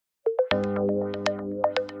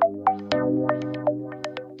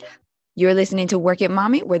You're listening to Work It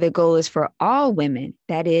Mommy, where the goal is for all women.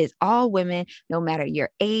 That is, all women, no matter your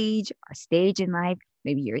age or stage in life.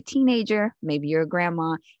 Maybe you're a teenager, maybe you're a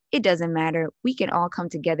grandma. It doesn't matter. We can all come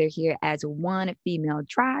together here as one female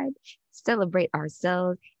tribe, celebrate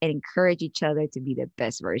ourselves, and encourage each other to be the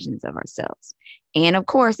best versions of ourselves. And of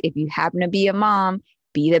course, if you happen to be a mom,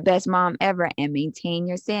 be the best mom ever and maintain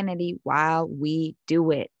your sanity while we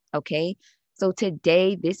do it. Okay. So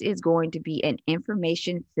today, this is going to be an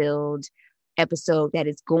information filled episode that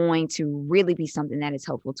is going to really be something that is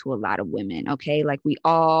helpful to a lot of women. Okay. Like we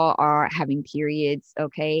all are having periods.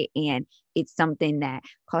 Okay. And it's something that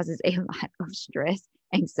causes a lot of stress,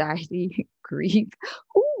 anxiety, grief.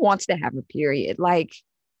 Who wants to have a period? Like,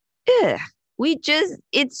 ugh,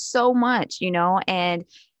 it's so much, and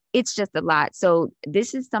it's just a lot. So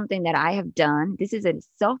this is something that I have done. This is a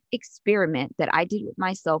self experiment that I did with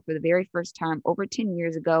myself for the very first time over 10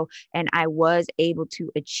 years ago. And I was able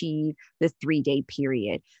to achieve the 3-day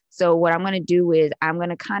period. So what I'm going to do is I'm going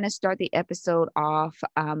to kind of start the episode off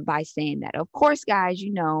by saying that, of course, guys,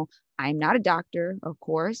 I'm not a doctor, of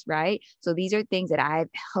course, right? So these are things that I've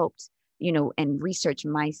helped and research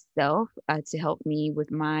myself to help me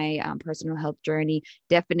with my personal health journey.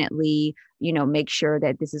 Definitely, make sure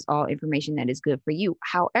that this is all information that is good for you.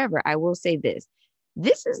 However, I will say this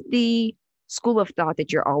is the school of thought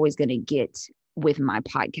that you're always going to get with my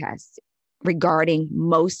podcast regarding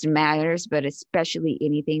most matters, but especially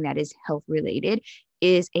anything that is health related,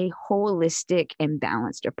 is a holistic and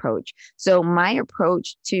balanced approach. So my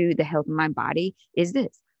approach to the health of my body is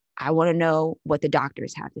this. I want to know what the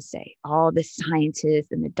doctors have to say, all the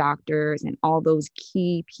scientists and the doctors and all those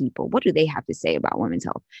key people. What do they have to say about women's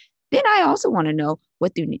health? Then I also want to know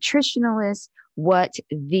what the nutritionalists, what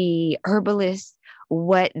the herbalists,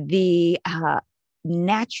 what the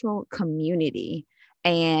natural community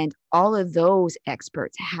and all of those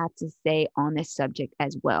experts have to say on this subject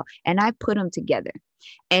as well. And I put them together.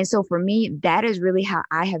 And so for me, that is really how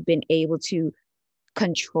I have been able to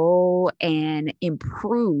control and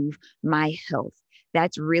improve my health.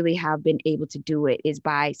 That's really how I've been able to do it, is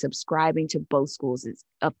by subscribing to both schools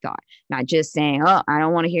of thought, not just saying, oh, I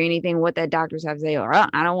don't want to hear anything what the doctors have to say, or oh,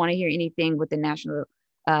 I don't want to hear anything what the national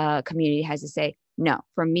community has to say. No,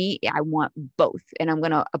 for me, I want both. And I'm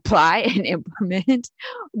going to apply and implement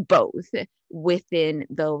both within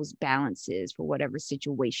those balances for whatever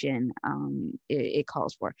situation it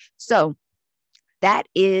calls for. So that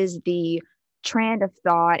is the trend of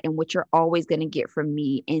thought and what you're always going to get from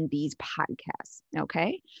me in these podcasts.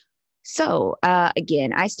 Okay. So,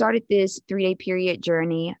 again, I started this 3-day period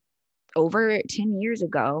journey over 10 years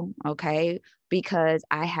ago. Okay. Because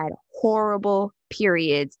I had horrible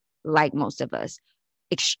periods like most of us,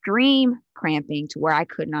 extreme cramping to where I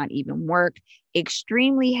could not even work,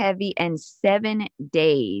 extremely heavy, and 7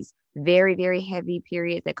 days, very, very heavy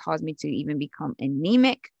periods that caused me to even become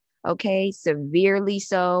anemic. Okay. Severely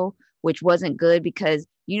so, which wasn't good, because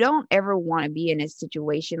you don't ever want to be in a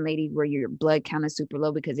situation, ladies, where your blood count is super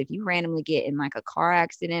low. Because if you randomly get in like a car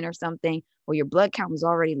accident or something, or your blood count was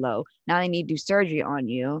already low, now they need to do surgery on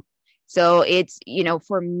you. So it's,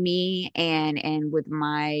 for me and with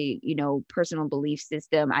my, personal belief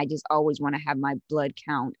system, I just always want to have my blood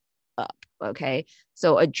count up. Okay.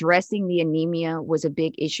 So addressing the anemia was a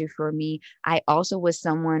big issue for me. I also was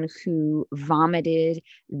someone who vomited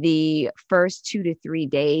the first 2 to 3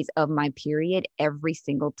 days of my period every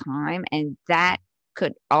single time. And that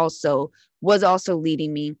was also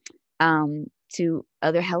leading me to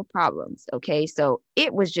other health problems. Okay. So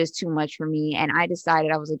it was just too much for me. And I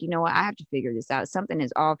decided, I was like, you know what? I have to figure this out. Something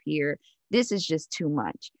is off here. This is just too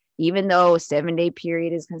much. Even though a 7-day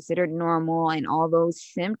period is considered normal and all those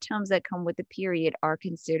symptoms that come with the period are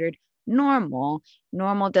considered normal,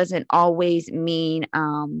 normal doesn't always mean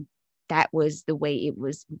that was the way it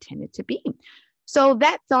was intended to be. So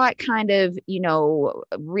that thought kind of,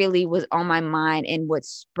 really was on my mind and what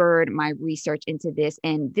spurred my research into this.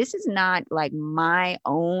 And this is not like my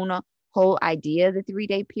own whole idea, the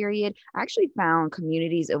 3-day period. I actually found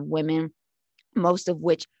communities of women, most of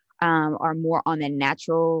which are more on the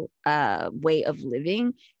natural way of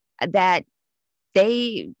living, that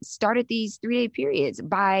they started these 3-day periods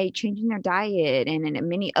by changing their diet and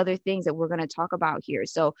many other things that we're going to talk about here.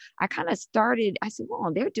 So I said,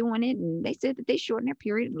 well, they're doing it and they said that they shortened their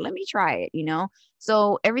period. Let me try it.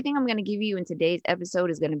 So everything I'm going to give you in today's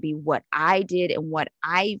episode is going to be what I did and what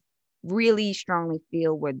I really strongly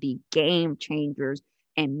feel were the game changers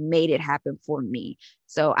and made it happen for me.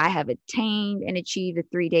 So I have attained and achieved a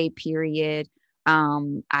 3-day period.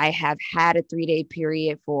 I have had a 3-day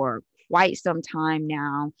period for quite some time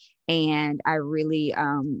now. And I really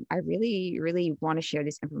want to share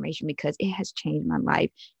this information because it has changed my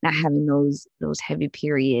life, not having those heavy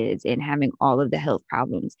periods and having all of the health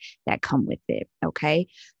problems that come with it. Okay.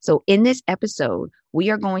 So in this episode,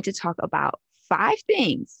 we are going to talk about 5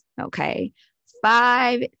 things. Okay.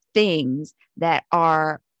 5 things that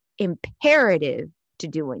are imperative to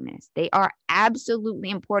doing this. They are absolutely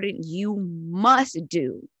important. You must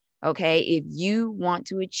do, okay, if you want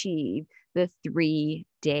to achieve the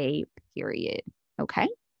 3-day period. Okay.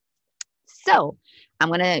 So I'm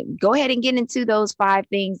going to go ahead and get into those 5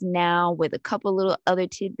 things now with a couple little other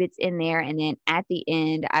tidbits in there. And then at the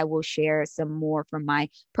end, I will share some more from my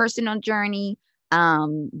personal journey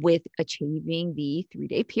with achieving the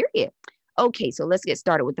 3-day period. Okay, so let's get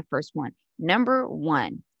started with the first one. Number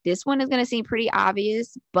 1. This one is going to seem pretty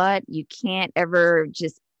obvious, but you can't ever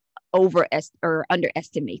just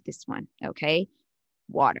underestimate this one. Okay.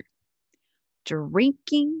 Water.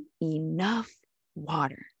 Drinking enough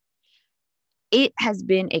water. It has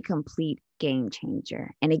been a complete game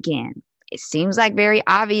changer. And again, it seems like very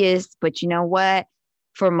obvious, but you know what?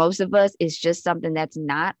 For most of us, it's just something that's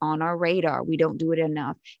not on our radar. We don't do it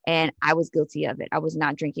enough. And I was guilty of it. I was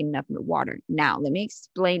not drinking enough water. Now, let me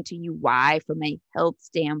explain to you why from a health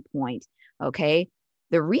standpoint. Okay.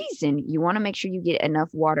 The reason you want to make sure you get enough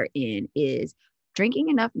water in is drinking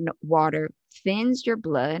enough water thins your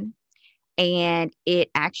blood, and it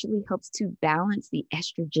actually helps to balance the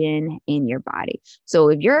estrogen in your body. So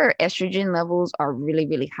if your estrogen levels are really,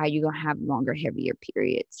 really high, you're going to have longer, heavier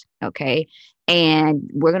periods. Okay. And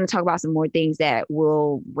we're going to talk about some more things that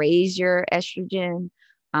will raise your estrogen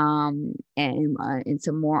and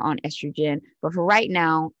some more on estrogen. But for right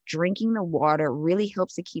now, drinking the water really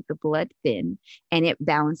helps to keep the blood thin, and it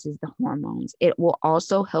balances the hormones. It will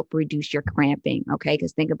also help reduce your cramping. Okay.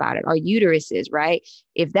 Because think about it. Our uteruses, right?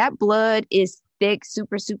 If that blood is thick,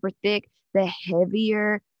 super, super thick, the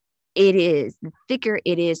heavier it is, the thicker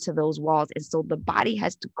it is to those walls. And so the body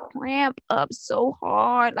has to cramp up so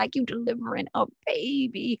hard, like you delivering a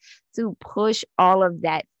baby, to push all of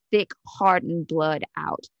that thick, hardened blood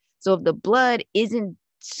out. So if the blood isn't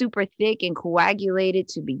super thick and coagulated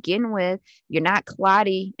to begin with, you're not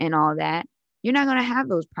clotty and all that, you're not going to have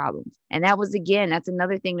those problems. And that's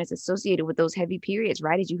another thing that's associated with those heavy periods,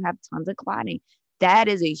 right? Is you have tons of clotting. That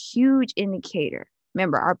is a huge indicator.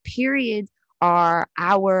 Remember, our periods are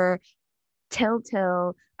our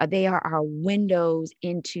telltale, they are our windows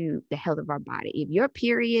into the health of our body. If your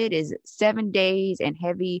period is 7 days and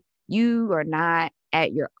heavy, you are not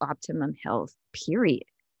at your optimum health, period.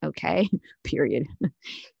 Okay. Period.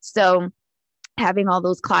 So having all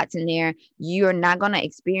those clots in there, you're not going to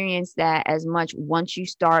experience that as much once you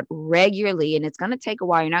start regularly. And it's going to take a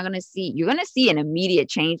while. You're going to see an immediate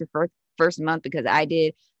change the first month, because I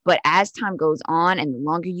did. But as time goes on and the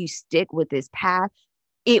longer you stick with this path,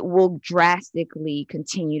 it will drastically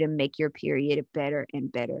continue to make your period better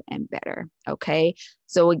and better and better. Okay.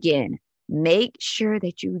 So again, make sure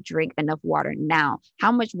that you drink enough water. Now,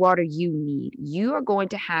 how much water you need, you are going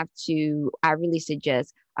to have to, I really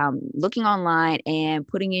suggest looking online and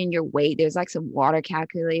putting in your weight. There's like some water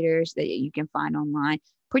calculators that you can find online.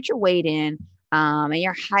 Put your weight in and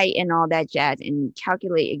your height and all that jazz, and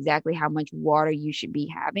calculate exactly how much water you should be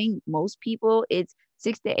having. Most people, it's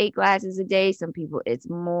 6 to 8 glasses a day. Some people it's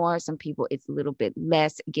more, some people it's a little bit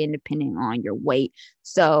less, again, depending on your weight.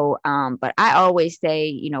 So, but I always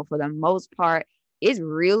say, for the most part, it's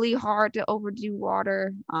really hard to overdo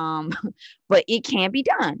water. But it can be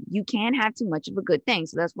done. You can have too much of a good thing.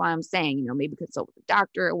 So that's why I'm saying, maybe consult with a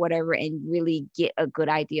doctor or whatever, and really get a good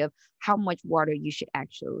idea of how much water you should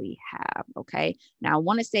actually have. Okay. Now I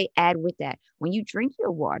want to say, add with that, when you drink your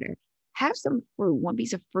water, have some fruit, one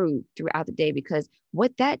piece of fruit throughout the day, because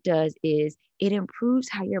what that does is it improves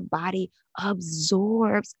how your body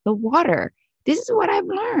absorbs the water. This is what I've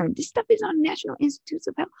learned. This stuff is on National Institutes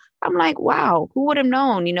of Health. I'm like, wow, who would have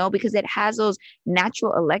known, because it has those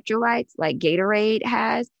natural electrolytes like Gatorade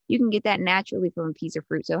has. You can get that naturally from a piece of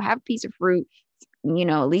fruit. So have a piece of fruit,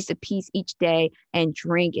 at least a piece each day, and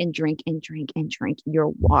drink and drink and drink and drink your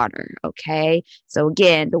water. Okay. So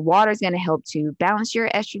again, the water is going to help to balance your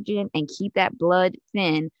estrogen and keep that blood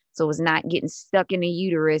thin, so it's not getting stuck in the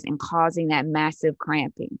uterus and causing that massive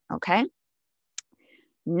cramping. Okay.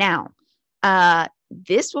 Now,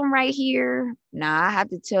 this one right here. Now I have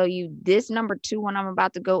to tell you, this number 2 one I'm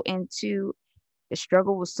about to go into, the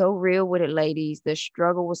struggle was so real with it, ladies. The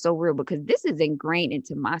struggle was so real because this is ingrained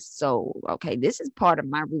into my soul. Okay. This is part of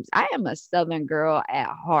my roots. I am a Southern girl at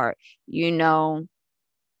heart,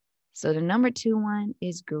 So the number 2 one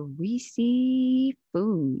is greasy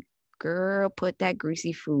food. girl, put that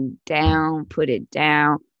greasy food down, put it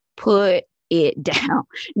down, put it down.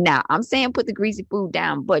 Now, I'm saying put the greasy food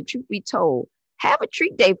down, but truth be told, have a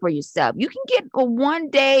treat day for yourself. You can get a 1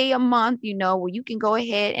 day a month, where you can go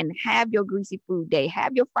ahead and have your greasy food day.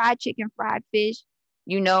 Have your fried chicken, fried fish,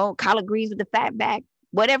 collard greens with the fat back,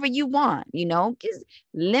 whatever you want, just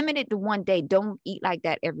limit it to 1 day. Don't eat like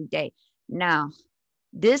that every day. Now,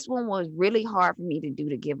 this one was really hard for me to do,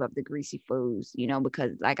 to give up the greasy foods,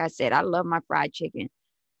 because like I said, I love my fried chicken.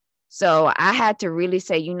 So I had to really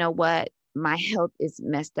say, you know what? My health is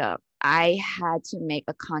messed up. I had to make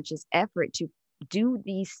a conscious effort to do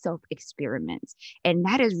these self experiments. And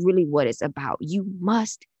that is really what it's about. You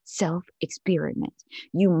must self experiment.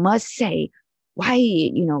 You must say, why,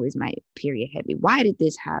 is my period heavy? Why did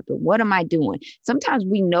this happen? What am I doing? Sometimes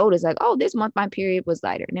we notice like, oh, this month my period was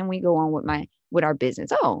lighter. And then we go on with our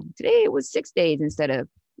business. Oh, today it was 6 days instead of,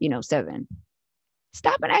 7.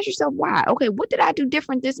 Stop and ask yourself why. Okay, what did I do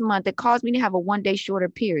different this month that caused me to have a 1 day shorter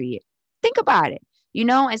period? Think about it,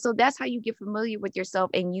 and so that's how you get familiar with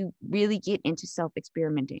yourself and you really get into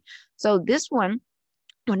self-experimenting. So this one,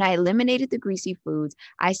 when I eliminated the greasy foods,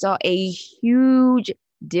 I saw a huge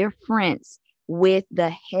difference with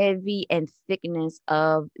the heavy and thickness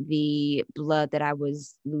of the blood that I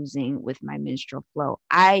was losing with my menstrual flow.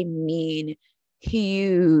 I mean,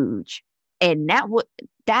 huge. And that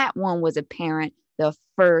one was apparent the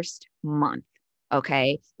first month,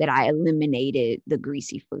 okay, that I eliminated the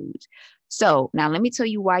greasy foods. So now let me tell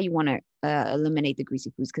you why you want to eliminate the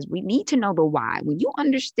greasy foods, because we need to know the why. When you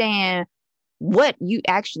understand what you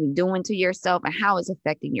actually doing to yourself and how it's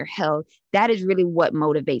affecting your health, that is really what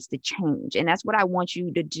motivates the change. And that's what I want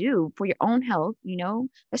you to do for your own health.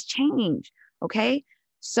 Let's change. Okay.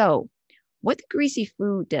 So what the greasy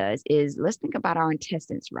food does is, let's think about our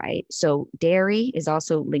intestines, right? So dairy is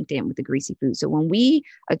also linked in with the greasy food. So when we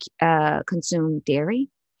consume dairy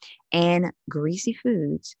and greasy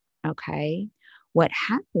foods, okay, what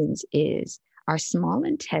happens is our small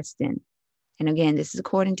intestine, and again, this is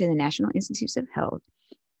according to the National Institutes of Health,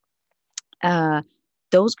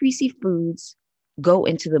 those greasy foods go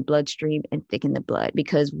into the bloodstream and thicken the blood,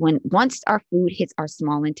 because once our food hits our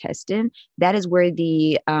small intestine, that is where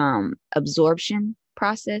the absorption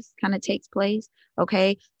process kind of takes place.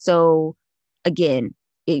 Okay, so again,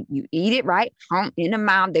 you eat it right in the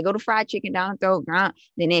mouth, they go to fried chicken down the throat,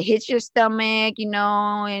 then it hits your stomach, and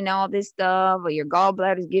all this stuff, or your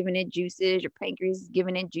gallbladder is giving it juices, your pancreas is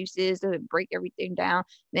giving it juices to break everything down.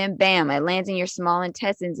 Then bam, it lands in your small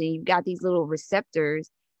intestines, and you've got these little receptors,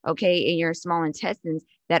 okay, in your small intestines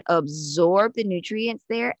that absorb the nutrients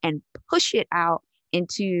there and push it out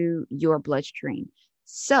into your bloodstream.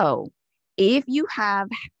 So if you have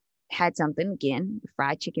had something, again,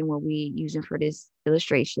 fried chicken, what we using for this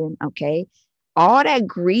illustration, okay, all that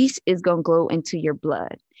grease is going to go into your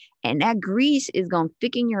blood, and that grease is going to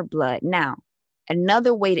thicken your blood. Now,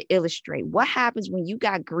 another way to illustrate what happens when you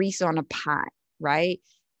got grease on a pot, right?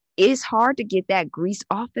 It's hard to get that grease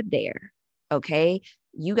off of there. Okay.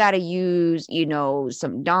 You got to use,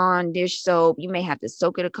 some Dawn dish soap. You may have to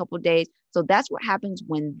soak it a couple of days. So that's what happens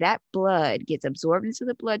when that blood gets absorbed into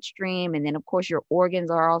the bloodstream. And then, of course, your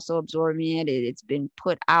organs are also absorbing it. It's been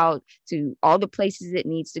put out to all the places it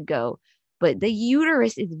needs to go. But the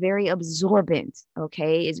uterus is very absorbent,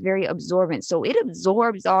 okay? It's very absorbent. So it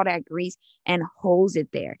absorbs all that grease and holds it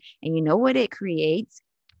there. And you know what it creates?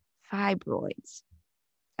 Fibroids.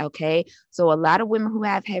 Okay, so a lot of women who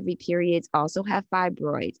have heavy periods also have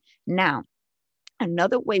fibroids. Now,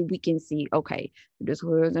 another way we can see, okay, this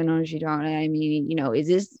was I mean, is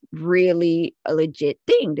this really a legit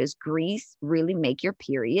thing? Does grease really make your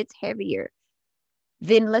periods heavier?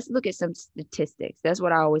 Then let's look at some statistics. That's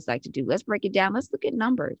what I always like to do. Let's break it down. Let's look at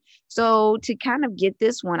numbers. So to kind of get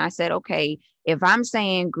this one, I said, okay, if I'm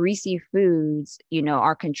saying greasy foods,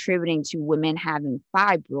 are contributing to women having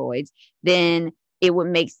fibroids, then it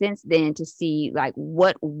would make sense then to see like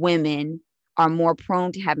what women are more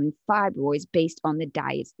prone to having fibroids based on the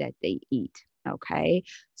diets that they eat. Okay,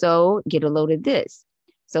 so get a load of this.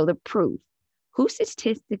 So the proof. Who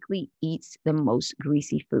statistically eats the most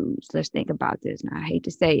greasy foods? Let's think about this. Now, I hate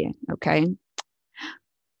to say it, okay?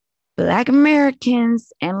 Black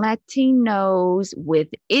Americans and Latinos, with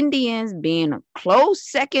Indians being a close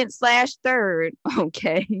second / third,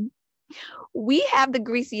 okay? We have the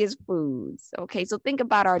greasiest foods. Okay, so think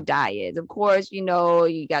about our diets. Of course, you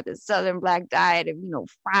got the Southern Black diet of,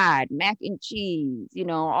 fried mac and cheese,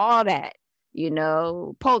 all that,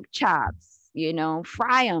 pork chops,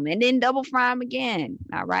 fry them and then double fry them again.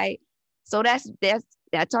 All right. So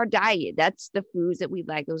that's our diet. That's the foods that we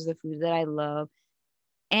like. Those are the foods that I love.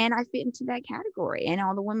 And I fit into that category. And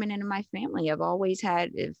all the women in my family have always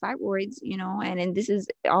had fibroids, and this is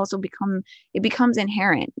also it becomes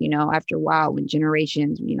inherent, after a while when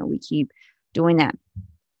generations, we keep doing that.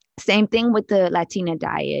 Same thing with the Latina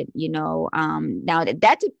diet, now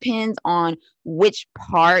that depends on which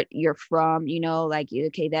part you're from, like,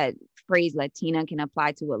 okay, that phrase Latina can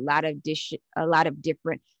apply to a lot of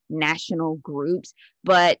different national groups,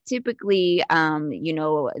 but typically,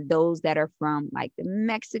 those that are from like the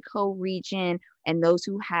Mexico region and those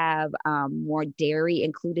who have more dairy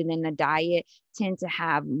included in the diet tend to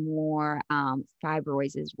have more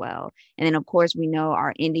fibroids as well. And then, of course, we know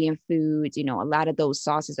our Indian foods, a lot of those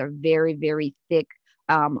sauces are very, very thick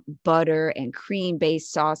butter and cream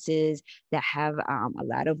based sauces that have a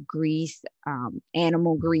lot of grease,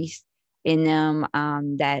 animal grease in them,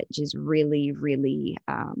 that just really, really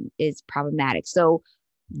is problematic. So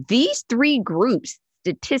these three groups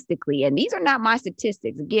statistically, and these are not my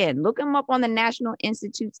statistics, again, look them up on the National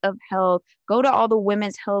Institutes of Health, go to all the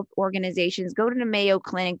women's health organizations, go to the Mayo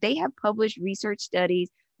Clinic. They have published research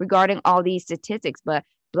studies regarding all these statistics, but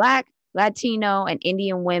Black, Latino, and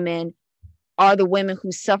Indian women are the women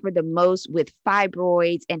who suffer the most with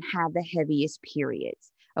fibroids and have the heaviest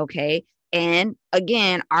periods. Okay. And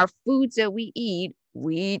again, our foods that we eat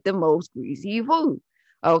the most greasy food.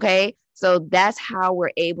 Okay. So that's how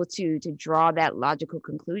we're able to draw that logical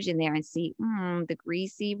conclusion there and see, the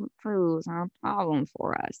greasy foods are a problem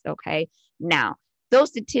for us. Okay. Now, those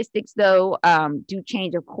statistics, though, do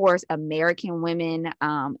change. Of course, American women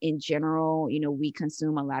in general, we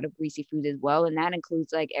consume a lot of greasy food as well. And that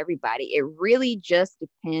includes like everybody. It really just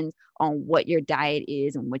depends on what your diet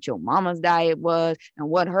is and what your mama's diet was and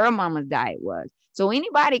what her mama's diet was. So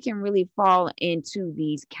anybody can really fall into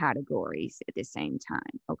these categories at the same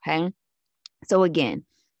time. Okay. So again,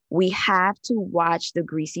 we have to watch the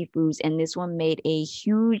greasy foods. And this one made a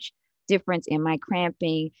huge difference in my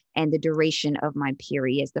cramping and the duration of my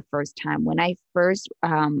periods the first time. When I first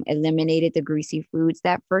eliminated the greasy foods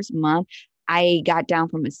that first month, I got down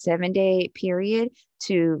from a 7-day period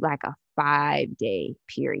to like a 5-day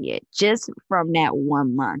period, just from that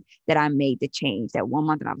 1 month that I made the change. That 1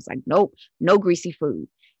 month, and I was like, nope, no greasy food.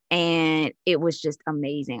 And it was just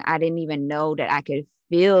amazing. I didn't even know that I could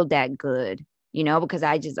feel that good, because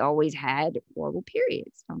I just always had horrible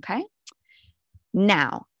periods. Okay.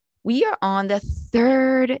 Now, we are on the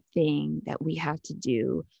third thing that we have to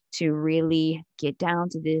do to really get down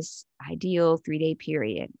to this ideal 3-day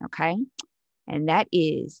period. Okay. And that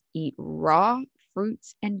is eat raw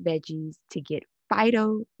fruits and veggies to get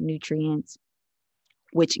phytonutrients,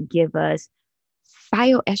 which give us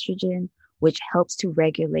phytoestrogen, which helps to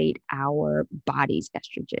regulate our body's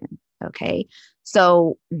estrogen. Okay.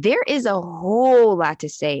 So there is a whole lot to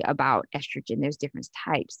say about estrogen. There's different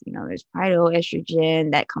types. There's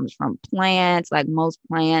phytoestrogen that comes from plants, like most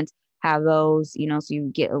plants have those, so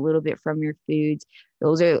you get a little bit from your foods.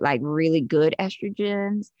 Those are like really good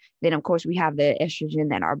estrogens. Then, of course, we have the estrogen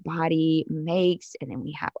that our body makes. And then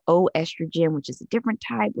we have oestrogen, which is a different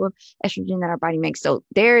type of estrogen that our body makes. So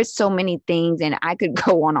there's so many things, and I could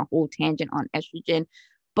go on a whole tangent on estrogen,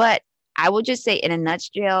 but I will just say in a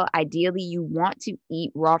nutshell, ideally, you want to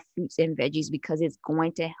eat raw fruits and veggies because it's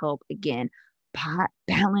going to help, again,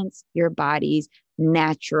 balance your body's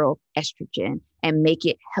natural estrogen and make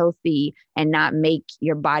it healthy and not make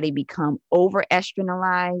your body become over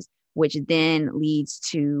estrogenized, which then leads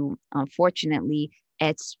to, unfortunately,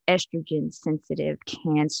 estrogen sensitive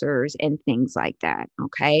cancers and things like that.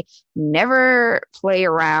 Okay. Never play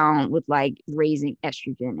around with like raising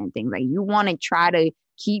estrogen and things like you want to try to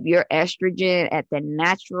keep your estrogen at the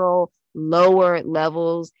natural lower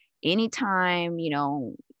levels. Anytime,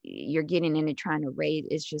 you're getting into trying to raise,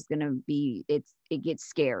 it's just going to be, it gets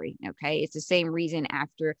scary. Okay. It's the same reason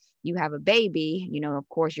after you have a baby, of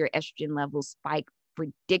course, your estrogen levels spike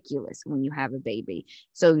ridiculous when you have a baby.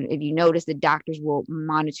 So if you notice, the doctors will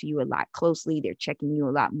monitor you a lot closely. They're checking you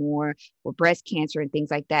a lot more for breast cancer and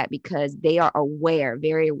things like that, because they are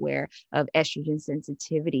very aware of estrogen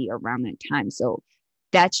sensitivity around that time. So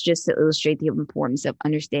that's just to illustrate the importance of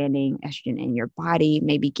understanding estrogen in your body.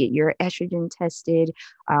 Maybe get your estrogen tested,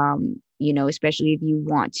 especially if you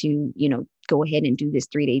want to, go ahead and do this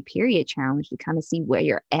 3-day period challenge to kind of see where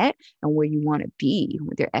you're at and where you want to be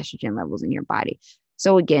with your estrogen levels in your body.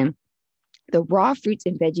 So again, the raw fruits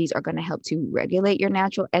and veggies are going to help to regulate your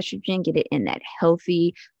natural estrogen, get it in that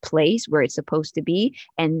healthy place where it's supposed to be.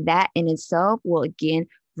 And that in itself will, again,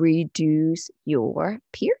 reduce your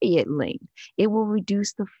period length. It will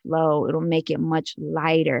reduce the flow. It'll make it much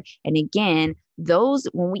lighter. And again,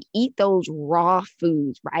 when we eat those raw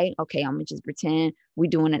foods, right? Okay, I'm gonna just pretend we're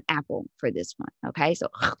doing an apple for this one. Okay, so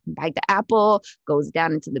bite the apple, goes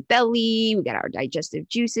down into the belly. We got our digestive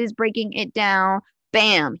juices breaking it down.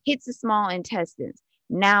 Bam, hits the small intestines.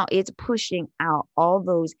 Now it's pushing out all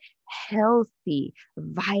those healthy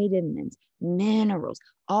vitamins, minerals,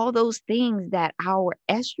 all those things that our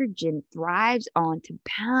estrogen thrives on to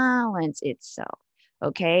balance itself.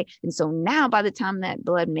 Okay. And so now by the time that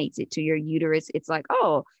blood makes it to your uterus, it's like,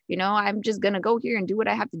 oh, I'm just going to go here and do what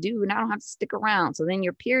I have to do. And I don't have to stick around. So then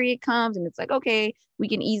your period comes and it's like, okay, we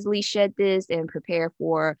can easily shed this and prepare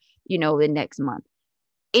for, the next month.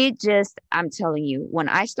 I'm telling you, when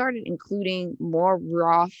I started including more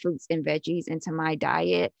raw fruits and veggies into my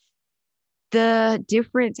diet, the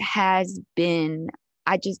difference has been,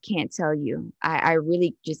 I just can't tell you. I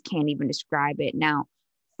really just can't even describe it. Now,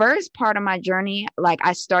 first part of my journey, like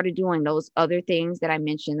I started doing those other things that I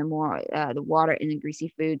mentioned, the water and the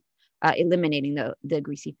greasy food, eliminating the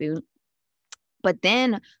greasy food. But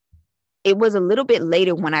then it was a little bit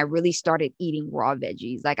later when I really started eating raw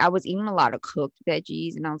veggies. Like I was eating a lot of cooked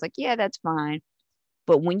veggies and I was like, yeah, that's fine.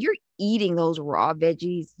 But when you're eating those raw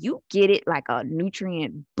veggies, you get it like a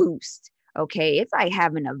nutrient boost. Okay. It's like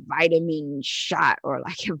having a vitamin shot or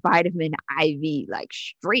like a vitamin IV, like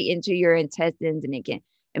straight into your intestines, and it can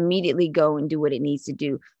immediately go and do what it needs to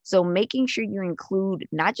do. So making sure you include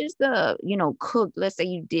not just the, cooked, let's say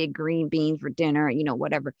you did green beans for dinner,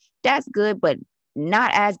 whatever, that's good, but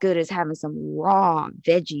not as good as having some raw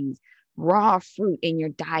veggies, raw fruit in your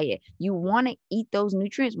diet. You want to eat those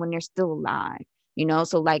nutrients when they're still alive.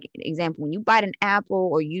 So like example, when you bite an apple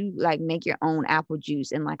or you like make your own apple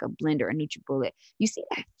juice in like a blender or NutriBullet, you see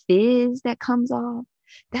that fizz that comes off?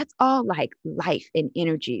 That's all like life and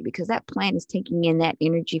energy, because that plant is taking in that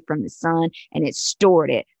energy from the sun and it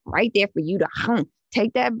stored it right there for you to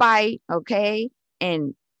take that bite, okay,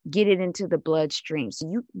 and get it into the bloodstream. So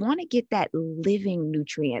you want to get that living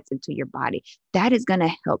nutrients into your body. That is going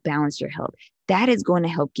to help balance your health. That is going to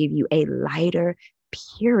help give you a lighter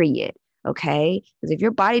period. Okay. Because if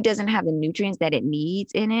your body doesn't have the nutrients that it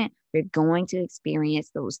needs in it, you're going to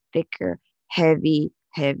experience those thicker, heavy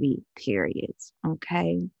periods.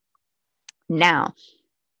 Okay. Now,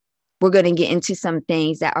 we're going to get into some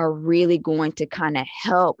things that are really going to kind of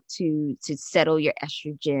help to settle your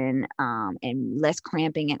estrogen and less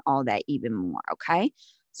cramping and all that even more. Okay.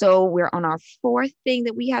 So we're on our fourth thing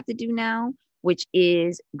that we have to do now, which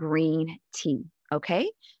is green tea.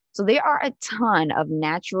 Okay. So there are a ton of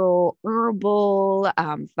natural herbal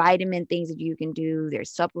vitamin things that you can do.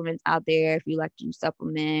 There's supplements out there. If you like to do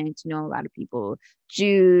supplements, a lot of people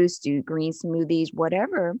juice, do green smoothies,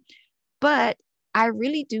 whatever. But I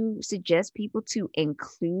really do suggest people to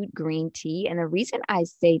include green tea. And the reason I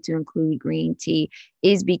say to include green tea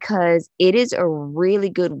is because it is a really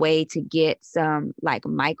good way to get some like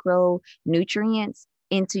micronutrients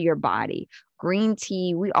into your body. Green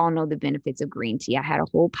tea, we all know the benefits of green tea. I had a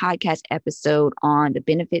whole podcast episode on the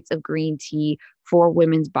benefits of green tea for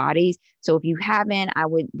women's bodies. So if you haven't, I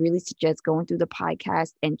would really suggest going through the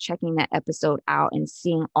podcast and checking that episode out and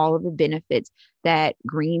seeing all of the benefits that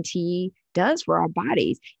green tea does for our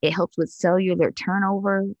bodies. It helps with cellular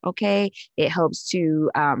turnover. Okay. It helps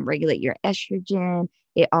to regulate your estrogen.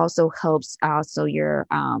 It also helps your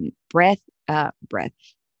breast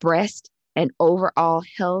and overall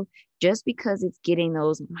health, just because it's getting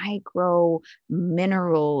those micro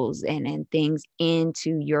minerals and things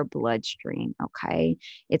into your bloodstream. Okay.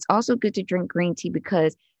 It's also good to drink green tea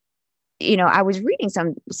because, I was reading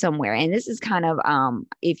somewhere, and this is kind of,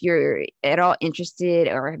 if you're at all interested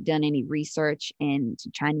or have done any research into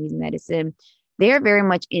Chinese medicine, they're very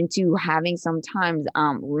much into having sometimes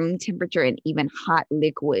room temperature and even hot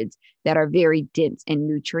liquids that are very dense in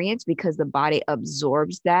nutrients, because the body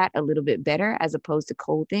absorbs that a little bit better as opposed to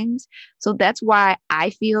cold things. So that's why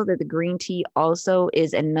I feel that the green tea also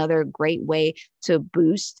is another great way to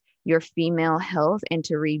boost your female health and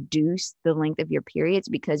to reduce the length of your periods,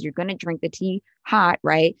 because you're going to drink the tea hot,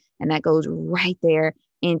 right? And that goes right there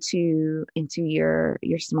into your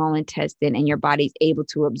small intestine, and your body's able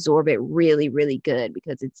to absorb it really, really good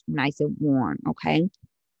because it's nice and warm. Okay.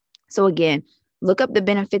 So again, look up the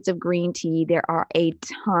benefits of green tea. There are a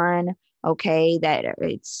ton. Okay, that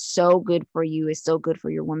it's so good for you. It's so good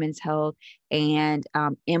for your women's health, and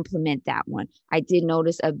implement that one. I did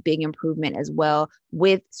notice a big improvement as well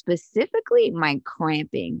with specifically my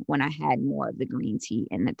cramping when I had more of the green tea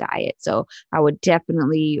in the diet. So I would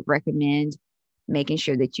definitely recommend making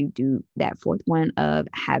sure that you do that fourth one of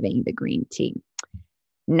having the green tea.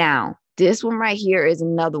 Now, this one right here is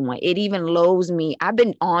another one. It even loads me. I've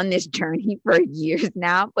been on this journey for years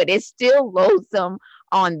now, but it's still loathsome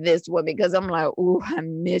on this one because I'm like, oh, I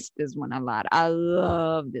miss this one a lot. I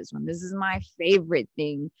love this one. This is my favorite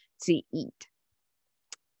thing to eat.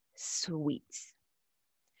 Sweets.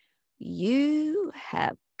 You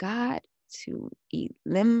have got to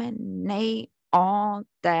eliminate all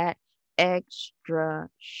that extra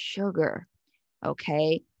sugar.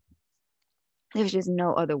 Okay. There's just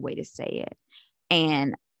no other way to say it.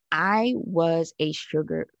 And I was a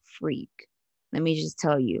sugar freak. Let me just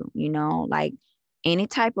tell you, like any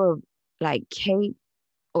type of like cake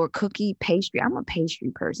or cookie pastry. I'm a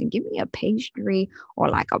pastry person. Give me a pastry or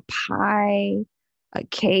like a pie, a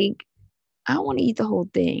cake. I want to eat the whole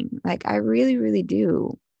thing. Like I really, really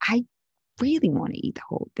do. I really want to eat the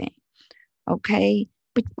whole thing. Okay.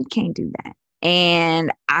 But we can't do that.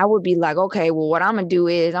 And I would be like, okay, well, what I'm going to do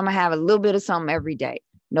is I'm going to have a little bit of something every day.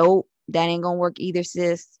 Nope, that ain't going to work either,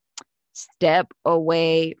 sis. Step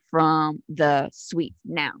away from the sweets.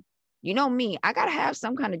 Now, you know me, I got to have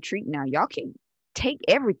some kind of treat now. Y'all can take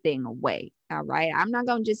everything away. All right. I'm not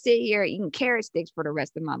going to just sit here eating carrot sticks for the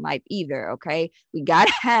rest of my life either. Okay. We got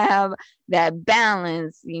to have that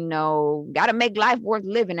balance, got to make life worth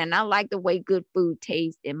living. And I like the way good food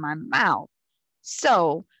tastes in my mouth.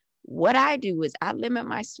 So what I do is I limit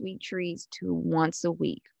my sweet treats to once a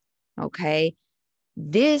week. Okay.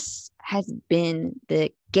 This has been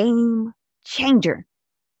the game changer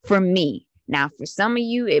for me. Now, for some of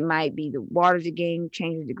you, it might be the water's a game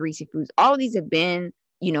changer, the greasy foods. All of these have been,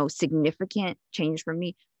 significant changes for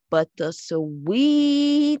me. But the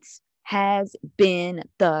sweets has been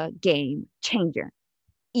the game changer.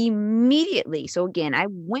 Immediately. So again, I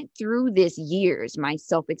went through this years, my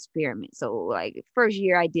self-experiment. So like first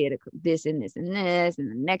year I did this and this and this, and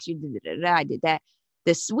the next year I did that.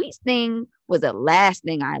 The sweets thing was the last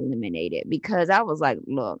thing I eliminated because I was like,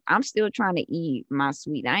 look, I'm still trying to eat my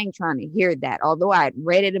sweet. I ain't trying to hear that. Although I had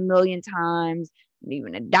read it a million times,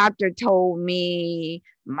 even a doctor told me,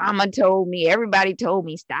 mama told me, everybody told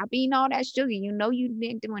me, stop eating all that sugar. You've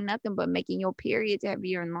been doing nothing but making your periods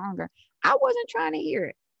heavier and longer. I wasn't trying to hear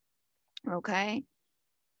it. Okay.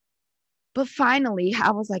 But finally,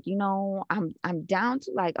 I was like, I'm down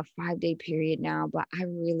to like a 5-day period now, but I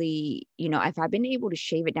really, if I've been able to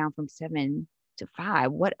shave it down from 7 to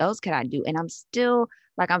 5, what else could I do? And I'm still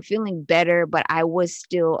like, I'm feeling better, but I was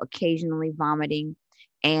still occasionally vomiting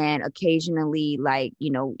and occasionally like,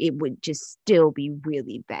 it would just still be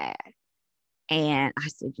really bad. And I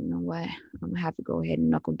said, you know what? I'm gonna have to go ahead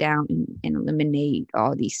and knuckle down and eliminate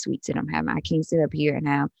all these sweets that I'm having. I can't sit up here and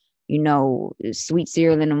have, sweet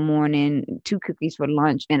cereal in the morning, 2 cookies for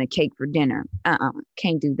lunch, and a cake for dinner.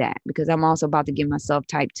 Can't do that because I'm also about to give myself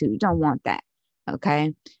type 2. Don't want that.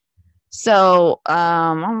 Okay. So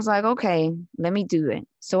I was like, okay, let me do it.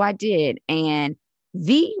 So I did. And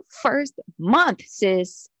the first month,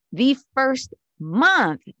 sis, the first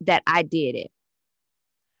month that I did it,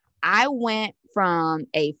 I went from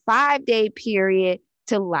a 5-day period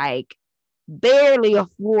to like barely a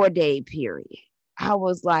 4-day period. I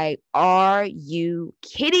was like, are you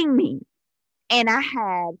kidding me? And I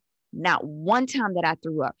had not one time that I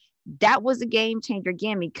threw up. That was a game changer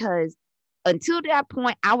again, because until that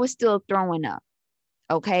point, I was still throwing up.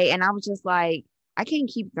 Okay. And I was just like, I can't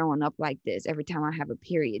keep throwing up like this every time I have a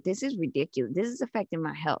period. This is ridiculous. This is affecting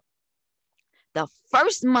my health. The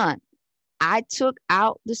first month I took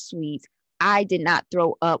out the sweets, I did not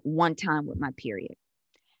throw up one time with my period.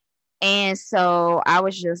 And so I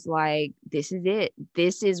was just like, this is it.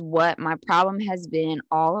 This is what my problem has been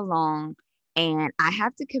all along. And I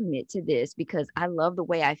have to commit to this because I love the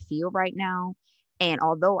way I feel right now. And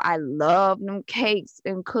although I love them cakes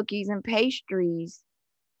and cookies and pastries,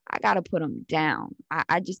 I got to put them down.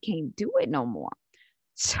 I just can't do it no more.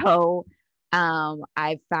 So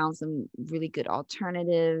I found some really good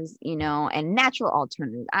alternatives, and natural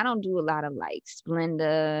alternatives. I don't do a lot of like Splenda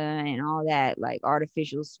and all that, like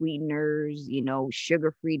artificial sweeteners,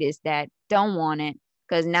 sugar free, this, that. Don't want it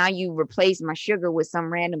because now you replace my sugar with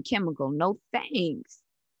some random chemical. No thanks.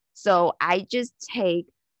 So I just take,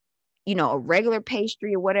 a regular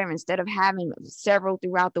pastry or whatever. Instead of having several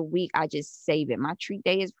throughout the week, I just save it. My treat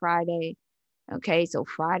day is Friday. Okay, so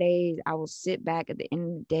Fridays, I will sit back at the end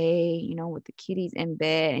of the day, with the kitties in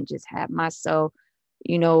bed and just have myself,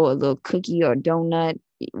 a little cookie or donut,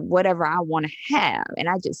 whatever I want to have. And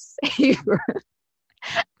I just savor.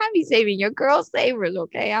 I be saving your girl savers,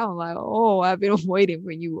 okay? I'm like, oh, I've been waiting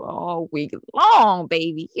for you all week long,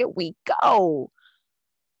 baby. Here we go.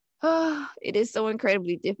 It is so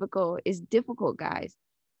incredibly difficult. It's difficult, guys.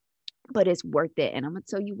 but it's worth it. And I'm gonna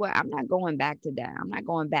tell you what, I'm not going back to that. I'm not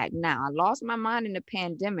going back now. I lost my mind in the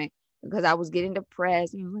pandemic because I was getting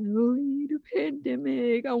depressed and I was like, oh, the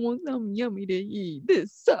pandemic. I want something yummy to eat.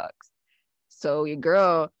 This sucks. So your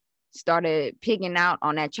girl started picking out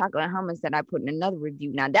on that chocolate hummus that I put in another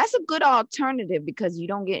review. Now that's a good alternative because you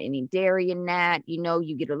don't get any dairy in that. You know,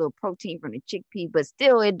 you get a little protein from the chickpea, but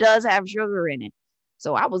still it does have sugar in it.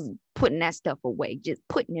 So I was putting that stuff away, just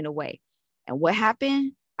putting it away. And what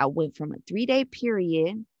happened? I went from a 3-day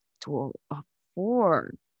period to a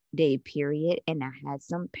 4-day period, and I had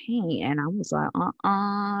some pain. And I was like,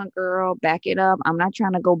 girl, back it up. I'm not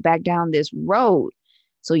trying to go back down this road.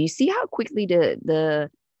 So you see how quickly the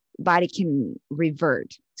body can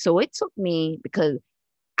revert. So it took me, because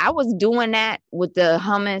I was doing that with the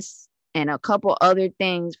hummus and a couple other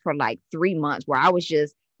things for like 3 months, where I was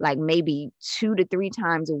just like maybe 2 to 3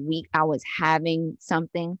 times a week, I was having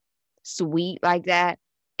something sweet like that.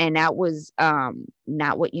 And that was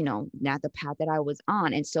not what, not the path that I was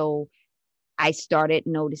on. And so I started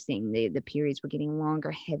noticing the periods were getting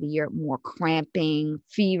longer, heavier, more cramping,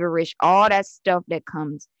 feverish, all that stuff that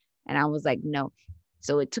comes. And I was like, no.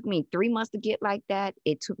 So it took me 3 months to get like that.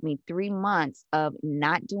 It took me 3 months of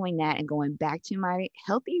not doing that and going back to my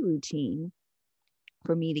healthy routine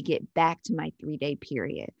for me to get back to my 3-day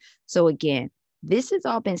period. So again, this has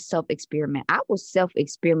all been self-experiment. I will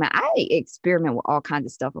self-experiment. I experiment with all kinds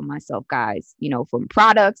of stuff on myself, guys. From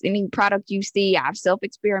products, any product you see, I've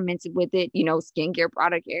self-experimented with it, skincare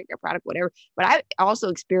product, hair care product, whatever. But I also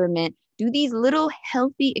experiment, do these little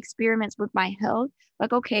healthy experiments with my health.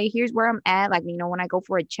 Like, okay, here's where I'm at. Like, when I go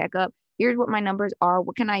for a checkup, here's what my numbers are.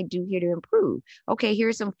 What can I do here to improve? Okay,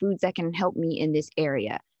 here's some foods that can help me in this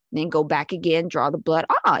area. Then go back again, draw the blood.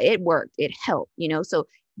 It worked. It helped, So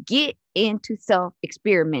get into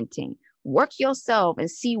self-experimenting. Work yourself and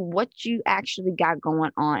see what you actually got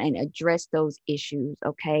going on and address those issues,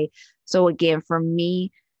 okay? So again, for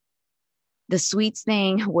me, the sweets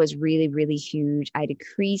thing was really, really huge. I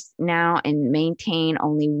decreased now and maintain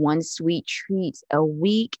only 1 sweet treat a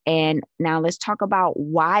week. And now let's talk about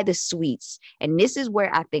why the sweets. And this is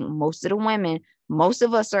where I think most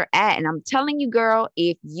of us are at. And I'm telling you, girl,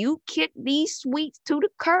 if you kick these sweets to the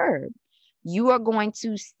curb, you are going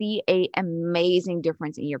to see an amazing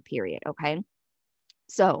difference in your period, okay?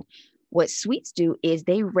 So what sweets do is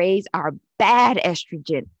they raise our bad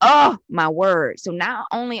estrogen. Oh, my word. So not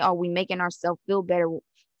only are we making ourselves feel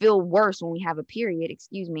worse when we have a period,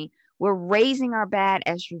 we're raising our bad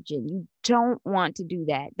estrogen. You don't want to do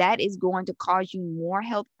that. That is going to cause you more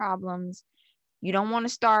health problems. You don't want to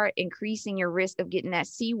start increasing your risk of getting that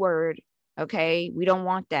C word, okay? We don't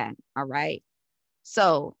want that, all right?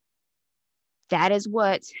 So that is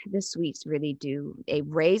what the sweets really do. They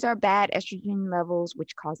raise our bad estrogen levels,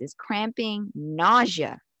 which causes cramping,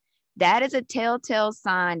 nausea. That is a telltale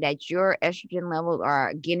sign that your estrogen levels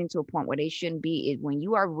are getting to a point where they shouldn't be. Is when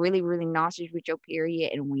you are really, really nauseous with your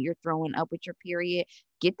period and when you're throwing up with your period,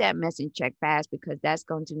 get that mess in check fast, because that's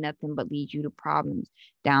going to nothing but lead you to problems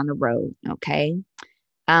down the road. Okay.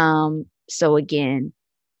 So again,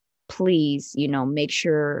 please, make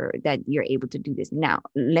sure that you're able to do this. Now,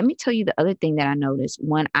 let me tell you the other thing that I noticed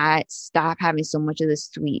when I stopped having so much of the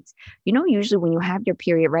sweets. Usually when you have your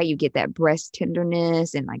period, right, you get that breast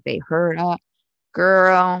tenderness and like they hurt up.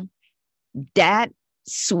 Girl, that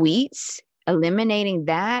sweets, eliminating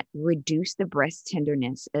that reduce the breast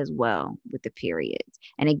tenderness as well with the periods.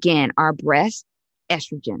 And again, our breast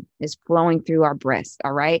estrogen is flowing through our breasts.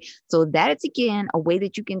 All right. So that is, again, a way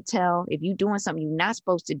that you can tell if you're doing something you're not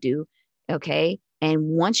supposed to do. Okay. And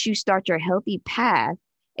once you start your healthy path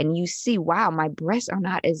and you see, wow, my breasts are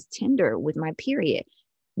not as tender with my period.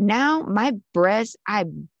 Now my breasts,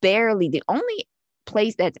 the only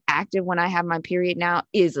place that's active when I have my period now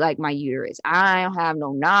is like my uterus. I don't have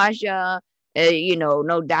no nausea,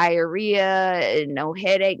 no diarrhea, no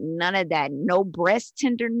headache, none of that, no breast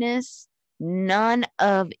tenderness. None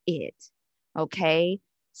of it, okay?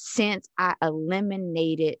 Since I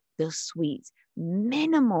eliminated the sweets,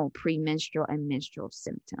 minimal premenstrual and menstrual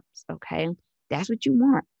symptoms, okay? That's what you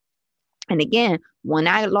want. And again, when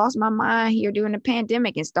I lost my mind here during the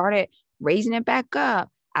pandemic and started raising it back up,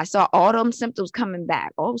 I saw all them symptoms coming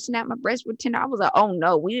back. Oh, snap, my breasts were tender. I was like, oh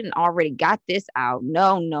no, we didn't already got this out.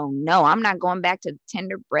 No. I'm not going back to the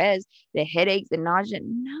tender breasts, the headaches, the nausea,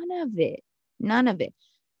 none of it.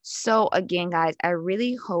 So again, guys, I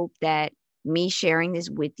really hope that me sharing this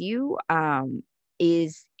with you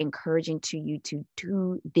is encouraging to you to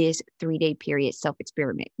do this 3-day period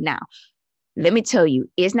self-experiment. Now, let me tell you,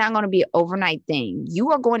 it's not going to be an overnight thing. You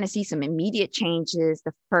are going to see some immediate changes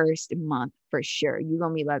the first month for sure. You're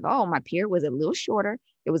going to be like, oh, my period was a little shorter.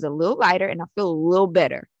 It was a little lighter and I feel a little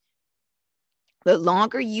better. The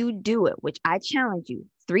longer you do it, which I challenge you,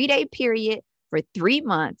 3-day period for 3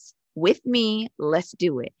 months with me, let's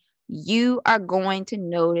do it. You are going to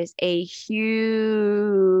notice a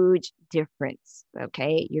huge difference.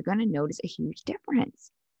 Okay. You're going to notice a huge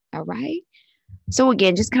difference. All right. So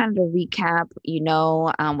again, just kind of to recap,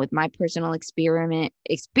 with my personal experiment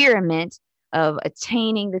of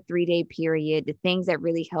attaining the 3-day period, the things that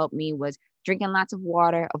really helped me was drinking lots of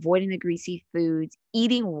water, avoiding the greasy foods,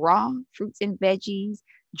 eating raw fruits and veggies,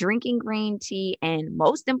 drinking green tea, and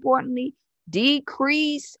most importantly,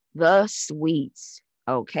 decrease the sweets.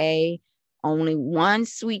 Okay. Only one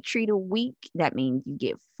sweet treat a week. That means you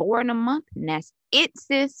get 4 in a month, and that's it,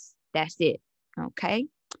 sis. That's it. Okay.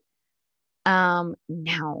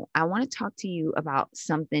 Now I want to talk to you about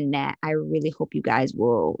something that I really hope you guys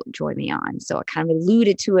will join me on. So I kind of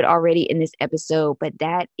alluded to it already in this episode, but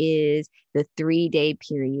that is the 3-day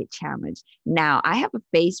period challenge. Now I have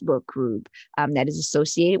a Facebook group that is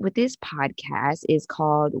associated with this podcast. It's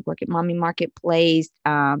called Work It Mommy Marketplace.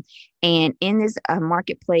 And in this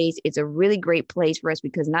marketplace, it's a really great place for us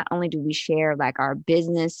because not only do we share like our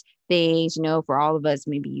business things, for all of us,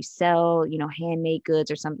 maybe you sell, handmade goods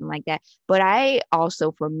or something like that. But I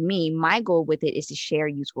also, for me, my goal with it is to share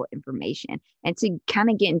useful information and to kind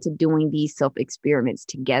of get into doing these self experiments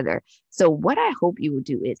together. So what I hope you will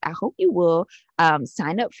do is I hope you will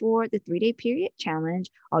sign up for the 3-day period challenge.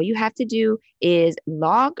 All you have to do is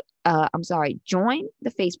join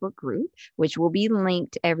the Facebook group, which will be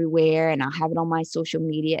linked everywhere. And I'll have it on my social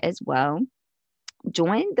media as well.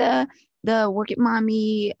 Join the Work It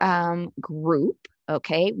Mommy group.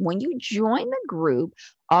 Okay. When you join the group,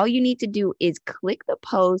 all you need to do is click the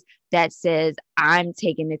post that says, I'm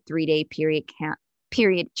taking the 3-day period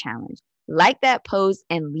challenge. Like that post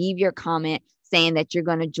and leave your comment saying that you're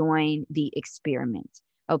going to join the experiment.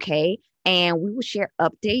 Okay. And we will share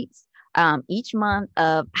updates each month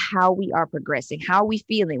of how we are progressing, how are we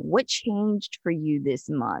feeling, what changed for you this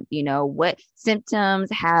month, what symptoms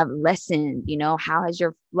have lessened, how has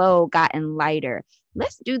your flow gotten lighter.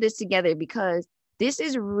 Let's do this together because this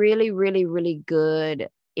is really, really, really good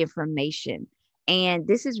information. And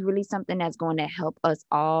this is really something that's going to help us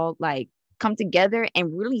all like come together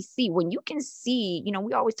and really see. When you can see,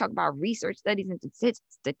 we always talk about research studies and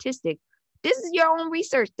statistics. This is your own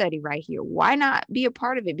research study right here. Why not be a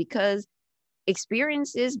part of it? Because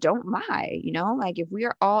experiences don't lie, like if we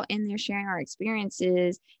are all in there sharing our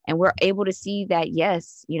experiences and we're able to see that,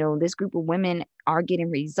 yes, this group of women are getting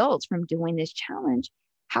results from doing this challenge.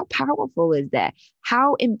 How powerful is that?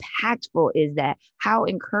 How impactful is that? How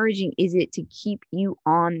encouraging is it to keep you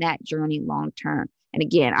on that journey long term? And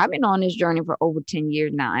again, I've been on this journey for over 10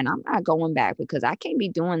 years now, and I'm not going back because I can't be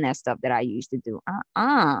doing that stuff that I used to do.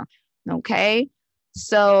 Okay.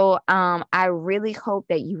 So I really hope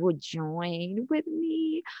that you will join with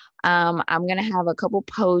me. I'm going to have a couple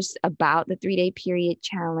posts about the 3-day period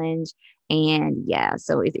challenge. And yeah,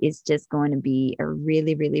 so it's just going to be a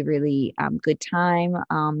really, really, really good time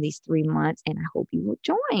these 3 months. And I hope you will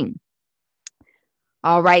join.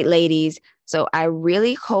 All right, ladies. So I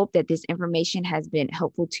really hope that this information has been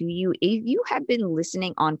helpful to you. If you have been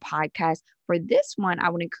listening on podcasts for this one, I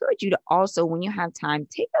would encourage you to also, when you have time,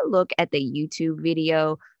 take a look at the YouTube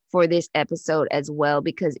video for this episode as well,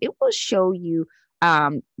 because it will show you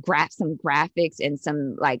some graphics and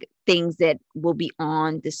some like things that will be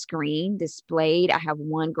on the screen displayed. I have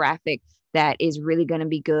one graphic that is really going to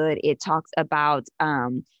be good. It talks about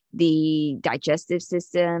the digestive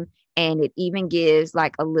system. And it even gives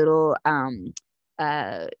like a little, almost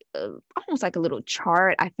like a little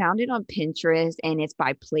chart. I found it on Pinterest and it's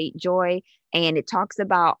by Plate Joy. And it talks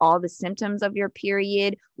about all the symptoms of your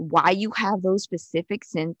period, why you have those specific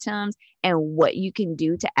symptoms, and what you can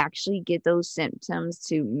do to actually get those symptoms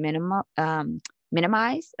to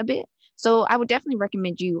minimize a bit. So I would definitely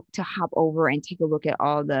recommend you to hop over and take a look at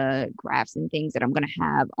all the graphs and things that I'm going to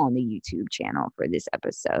have on the YouTube channel for this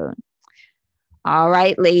episode. All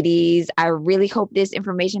right, ladies, I really hope this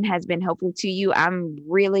information has been helpful to you. I'm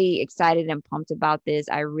really excited and pumped about this.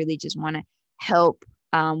 I really just want to help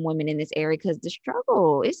women in this area because this is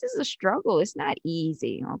a struggle. It's not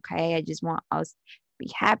easy. Okay. I just want us to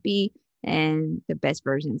be happy and the best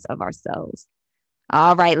versions of ourselves.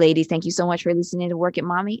 All right, ladies, thank you so much for listening to Work It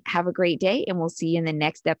Mommy. Have a great day and we'll see you in the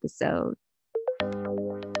next episode.